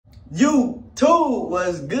YouTube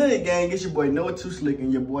was good, gang. It's your boy NoahtooSlick,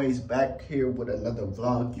 and your boy is back here with another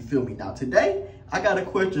vlog. You feel me? Now today, I got a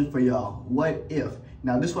question for y'all. What if?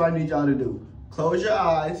 Now this is what I need y'all to do. Close your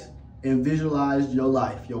eyes and visualize your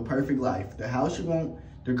life, your perfect life. The house you want,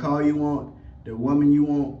 the car you want, the woman you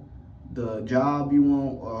want, the job you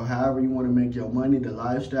want, or however you want to make your money, the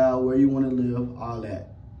lifestyle, where you want to live, all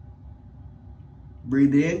that.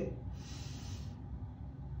 Breathe in.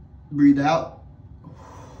 Breathe out.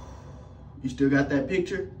 You still got that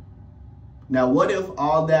picture? Now, what if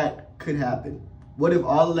all that could happen? What if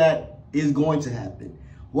all of that is going to happen?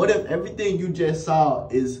 What if everything you just saw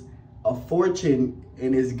is a fortune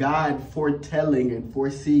and is God foretelling and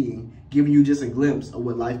foreseeing, giving you just a glimpse of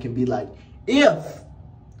what life can be like? If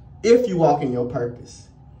you walk in your purpose,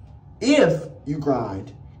 if you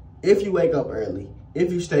grind, if you wake up early,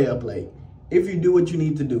 if you stay up late, if you do what you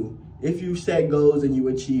need to do, if you set goals and you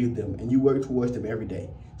achieve them and you work towards them every day.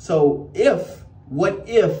 So what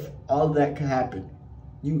if all of that could happen?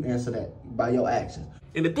 You answer that by your actions.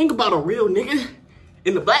 And the thing about a real nigga,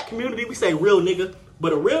 in the black community, we say real nigga,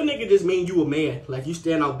 but a real nigga just means you a man. Like you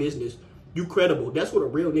stand on business, you credible. That's what a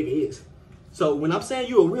real nigga is. So when I'm saying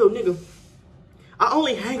you a real nigga, I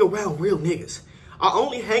only hang around real niggas. I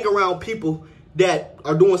only hang around people that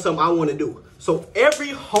are doing something I want to do. So every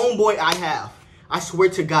homeboy I have, I swear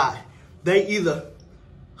to God, they either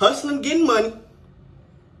hustling, getting money,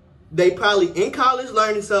 they probably in college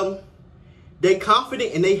learning something, they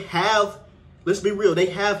confident, and they have, let's be real, they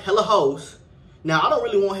have hella hoes. Now, I don't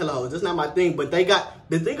really want hella hoes. That's not my thing, but they got,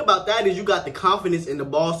 the thing about that is you got the confidence and the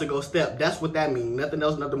balls to go step. That's what that means. Nothing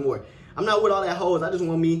else, nothing more. I'm not with all that hoes. I just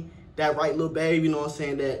want me that right little babe, you know what I'm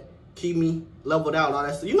saying, that keep me leveled out, all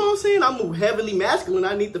that stuff. You know what I'm saying? I'm heavily masculine.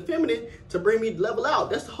 I need the feminine to bring me level out.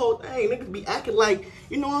 That's the whole thing. Niggas be acting like,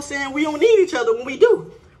 you know what I'm saying, we don't need each other when we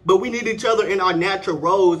do. But we need each other in our natural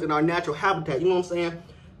roles, in our natural habitat. You know what I'm saying?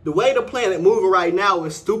 The way the planet moving right now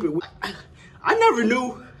is stupid. I never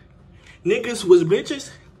knew niggas was bitches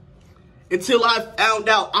until I found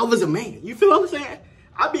out I was a man. You feel what I'm saying?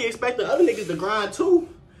 I be expecting other niggas to grind too,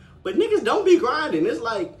 but niggas don't be grinding. It's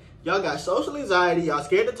like, y'all got social anxiety. Y'all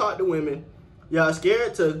scared to talk to women. Y'all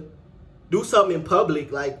scared to do something in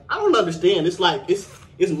public. Like, I don't understand. It's like,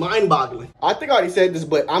 it's mind-boggling. I think I already said this,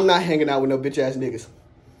 but I'm not hanging out with no bitch-ass niggas.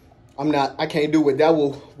 I can't do it. That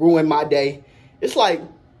will ruin my day. It's like,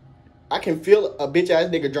 I can feel a bitch-ass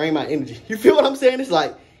nigga drain my energy. You feel what I'm saying? It's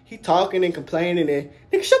like, he talking and complaining and,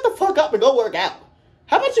 nigga, shut the fuck up and go work out.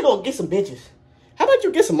 How about you go get some bitches? How about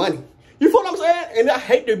you get some money? You feel what I'm saying? And I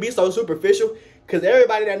hate to be so superficial, because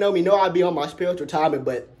everybody that know me know I be on my spiritual timing,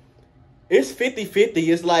 but it's 50-50.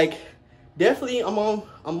 It's like, definitely I'm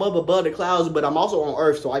up above the clouds, but I'm also on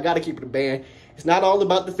earth, so I got to keep it a band. It's not all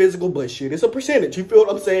about the physical, but shit, it's a percentage. You feel what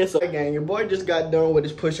I'm saying? So, gang, your boy just got done with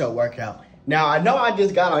his push-up workout. Now, I know I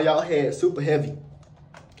just got on y'all head super heavy.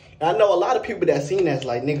 And I know a lot of people that seen that's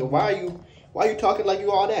like, nigga, why are you talking like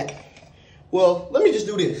you all that? Well, let me just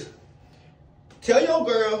do this. Tell your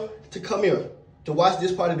girl to come here to watch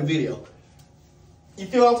this part of the video. You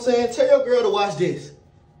feel what I'm saying? Tell your girl to watch this.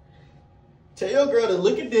 Tell your girl to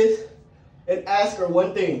look at this and ask her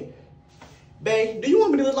one thing. Babe, do you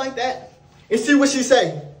want me to look like that? And see what she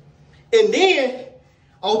say. And then,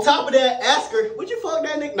 on top of that, ask her, would you fuck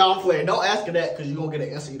that nigga? No, I'm playing. Don't ask her that, because you're going to get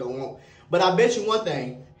an answer you don't want. But I bet you one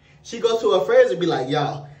thing. She goes to her friends and be like,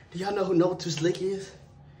 y'all, do y'all know who NoahtooSlick is?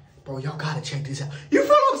 Bro, y'all got to check this out. You feel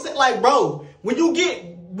what I'm saying? Like, bro, when you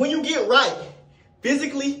get right,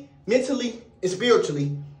 physically, mentally, and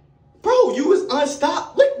spiritually, bro, you was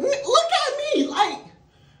unstopped. Look at me. Like,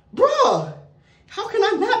 bro, how can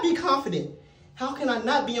I not be confident? How can I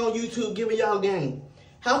not be on YouTube giving y'all game?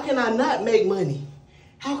 How can I not make money?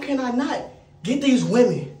 How can I not get these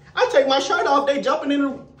women? I take my shirt off, they jumping in the...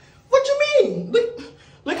 What you mean?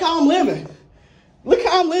 Look how I'm living. Look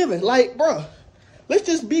how I'm living. Like, bro, let's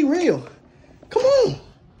just be real. Come on.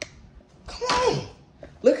 Come on.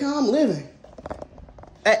 Look how I'm living.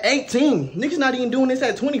 At 18, niggas not even doing this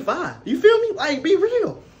at 25. You feel me? Like, be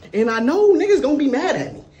real. And I know niggas gonna be mad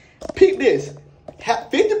at me. Pick this.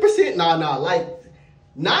 50%, nah, like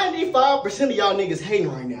 95% of y'all niggas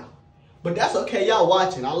hating right now. But that's okay, y'all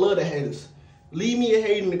watching. I love the haters. Leave me a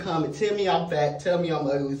hate in the comment. Tell me I'm fat. Tell me I'm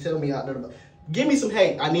ugly. Tell me I'm... Give me some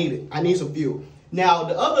hate. I need it. I need some fuel. Now,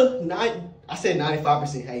 the other I said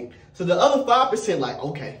 95% hate. So the other 5% like,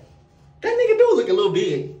 okay, that nigga do look a little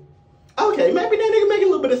big. Okay, maybe that nigga make a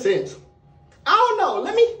little bit of sense. I don't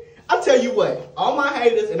know. I'll tell you what. All my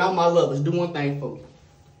haters and all my lovers do one thing for me.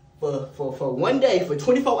 For one day, for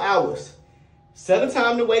 24 hours, set a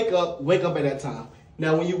time to wake up at that time.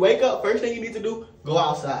 Now, when you wake up, first thing you need to do, go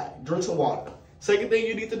outside, drink some water, Second thing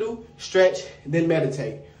you need to do, stretch, then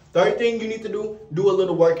meditate. Third thing you need to do a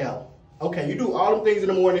little workout. Okay, you do all them things in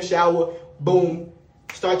the morning, shower, boom,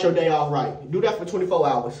 start your day off right. Do that for 24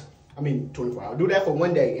 hours. I mean, 24 hours. Do that for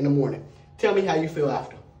 1 day in the morning. Tell me how you feel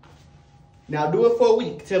after. Now do it for a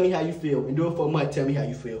week. Tell me how you feel. And do it for a month. Tell me how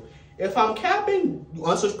you feel. If I'm capping,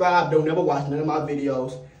 unsubscribe. Don't never watch none of my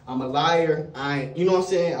videos. I'm a liar. You know what I'm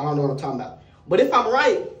saying? I don't know what I'm talking about. But if I'm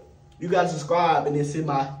right, you got to subscribe and then send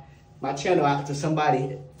my channel out to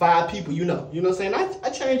somebody, 5 people you know. You know what I'm saying? I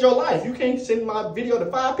changed your life. You can't send my video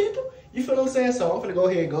to 5 people. You feel what I'm saying? So I'm going to go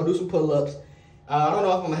ahead and go do some pull-ups. I don't know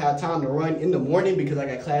if I'm going to have time to run in the morning because I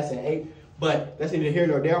got class at 8. But that's neither here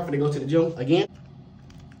nor there. I'm going to go to the gym again.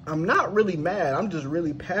 I'm not really mad. I'm just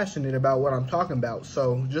really passionate about what I'm talking about.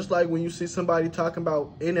 So just like when you see somebody talking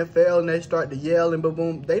about NFL and they start to yell and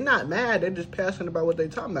boom, they not mad. They're just passionate about what they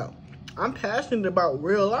talking about. I'm passionate about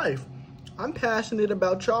real life. I'm passionate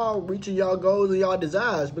about y'all reaching y'all goals and y'all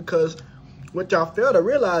desires, because what y'all fail to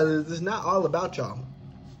realize is it's not all about y'all.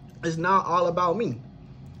 It's not all about me.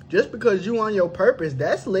 Just because you on your purpose,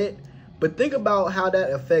 that's lit. But think about how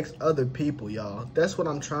that affects other people, y'all. That's what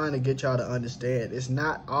I'm trying to get y'all to understand. It's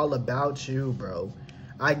not all about you, bro.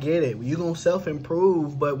 I get it. You gonna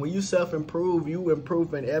self-improve, but when you self-improve, you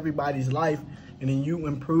improve in everybody's life, and then you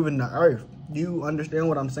improve in the earth. You understand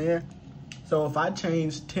what I'm saying? So if I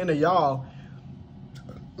change 10 of y'all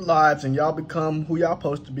lives and y'all become who y'all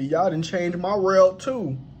supposed to be, y'all done change my world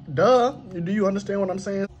too. Duh. Do you understand what I'm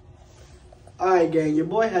saying? Alright, gang, your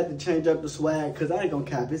boy had to change up the swag because I ain't gonna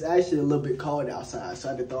cap. It's actually a little bit cold outside, so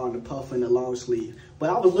I had to throw on the puff and the long sleeve.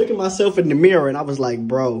 But I was looking myself in the mirror and I was like,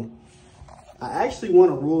 bro, I actually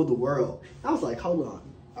want to rule the world. I was like, hold on,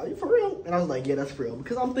 are you for real? And I was like, yeah, that's for real.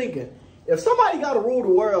 Because I'm thinking, if somebody got to rule the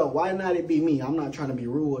world, why not it be me? I'm not trying to be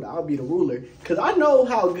ruled. I'll be the ruler. Because I know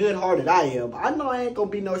how good-hearted I am. I know I ain't going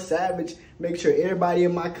to be no savage. Make sure everybody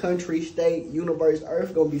in my country, state, universe,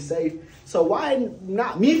 earth going to be safe. So why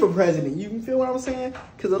not me for president? You feel what I'm saying?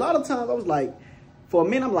 Because a lot of times I was like, for a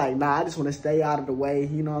minute, I'm like, nah, I just want to stay out of the way.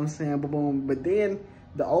 You know what I'm saying? Boom. But then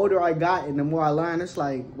the older I got and the more I learned, it's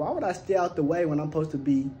like, why would I stay out the way when I'm supposed to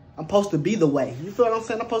be the way? You feel what I'm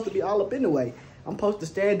saying? I'm supposed to be all up in the way. I'm supposed to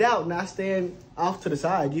stand out, not stand off to the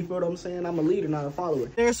side. You feel what I'm saying? I'm a leader, not a follower.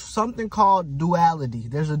 There's something called duality.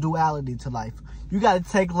 There's a duality to life. You got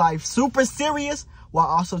to take life super serious while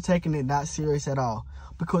also taking it not serious at all.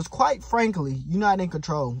 Because quite frankly, you're not in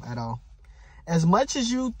control at all. As much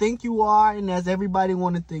as you think you are, and as everybody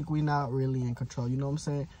want to think, we're not really in control. You know what I'm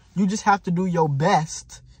saying? You just have to do your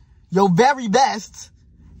best. Your very best.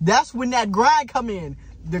 That's when that grind come in.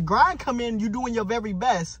 The grind come in, you doing your very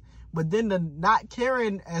best. But then the not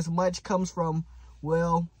caring as much comes from,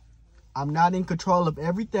 well, I'm not in control of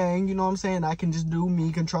everything. You know what I'm saying? I can just do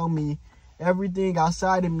me, control me. Everything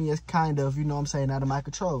outside of me is kind of, you know what I'm saying, out of my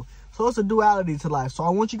control. So it's a duality to life. So I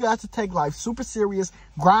want you guys to take life super serious.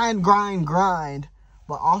 Grind,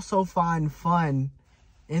 but also find fun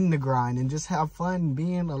in the grind and just have fun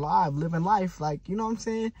being alive, living life. Like, you know what I'm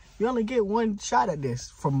saying? You only get one shot at this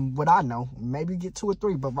from what I know. Maybe get 2 or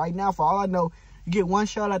 3. But right now, for all I know, you get one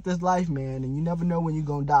shot at this life, man, and you never know when you're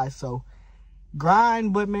going to die. So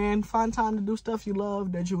grind, but, man, find time to do stuff you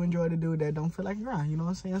love, that you enjoy to do, that don't feel like a grind. You know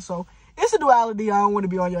what I'm saying? So it's a duality. I don't want to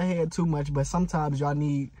be on your head too much, but sometimes y'all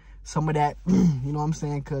need some of that, you know what I'm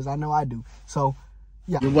saying? Because I know I do. So,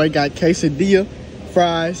 yeah. Your boy got quesadilla,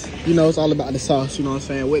 fries. You know, it's all about the sauce, you know what I'm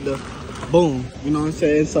saying? With the boom, you know what I'm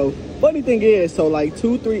saying? So, funny thing is, so like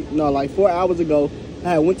 4 hours ago,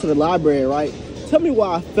 I went to the library, right? Tell me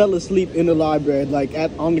why I fell asleep in the library, like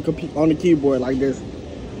on the keyboard like this.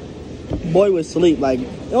 Boy was asleep. Like,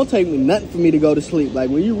 it don't take me nothing for me to go to sleep. Like,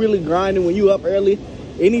 when you really grinding, when you up early,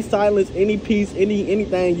 any silence, any peace,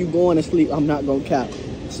 anything, you going to sleep, I'm not gonna cap.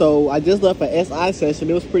 So I just left an SI session.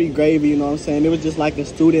 It was pretty gravy, you know what I'm saying? It was just like a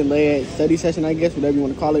student-led study session, I guess, whatever you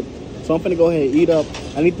want to call it. So I'm finna go ahead and eat up.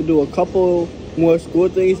 I need to do a couple more school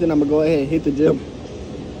things, then I'm gonna go ahead and hit the gym.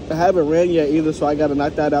 I haven't ran yet either, so I gotta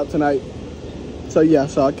knock that out tonight. So yeah,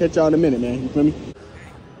 so I'll catch y'all in a minute, man. You feel me?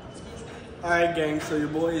 Alright, gang, so your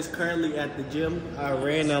boy is currently at the gym. I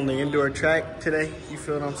ran on the indoor track today. You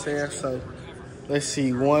feel what I'm saying? So let's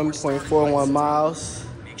see, 1.41 miles,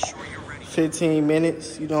 15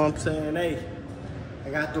 minutes, you know what I'm saying? Hey, I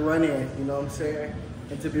got the run in, you know what I'm saying?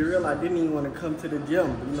 And to be real, I didn't even want to come to the gym,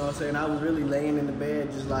 you know what I'm saying? I was really laying in the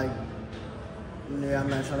bed just like, yeah, I'm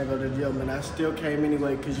not trying to go to the gym, and I still came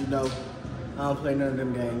anyway because, you know, I don't play none of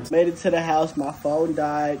them games. Made it to the house. My phone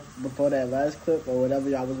died before that last clip or whatever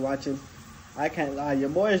y'all was watching. I can't lie. Your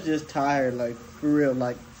boy is just tired, like, for real.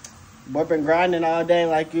 Like, Boy, been grinding all day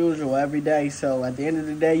like usual, every day. So at the end of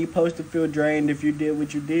the day, you supposed to feel drained if you did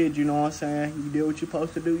what you did. You know what I'm saying? You did what you're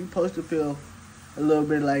supposed to do. You're supposed to feel a little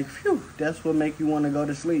bit like, phew, that's what make you want to go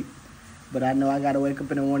to sleep. But I know I got to wake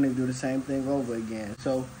up in the morning and do the same thing over again.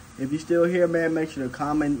 So if you're still here, man, make sure to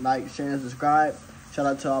comment, like, share, and subscribe. Shout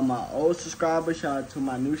out to all my old subscribers. Shout out to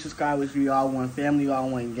my new subscribers. We all one family, all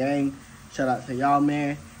one gang. Shout out to y'all,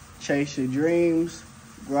 man. Chase your dreams.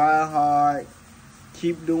 Grind hard.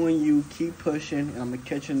 Keep doing you. Keep pushing. And I'm going to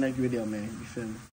catch you in the next video, man. You feel me?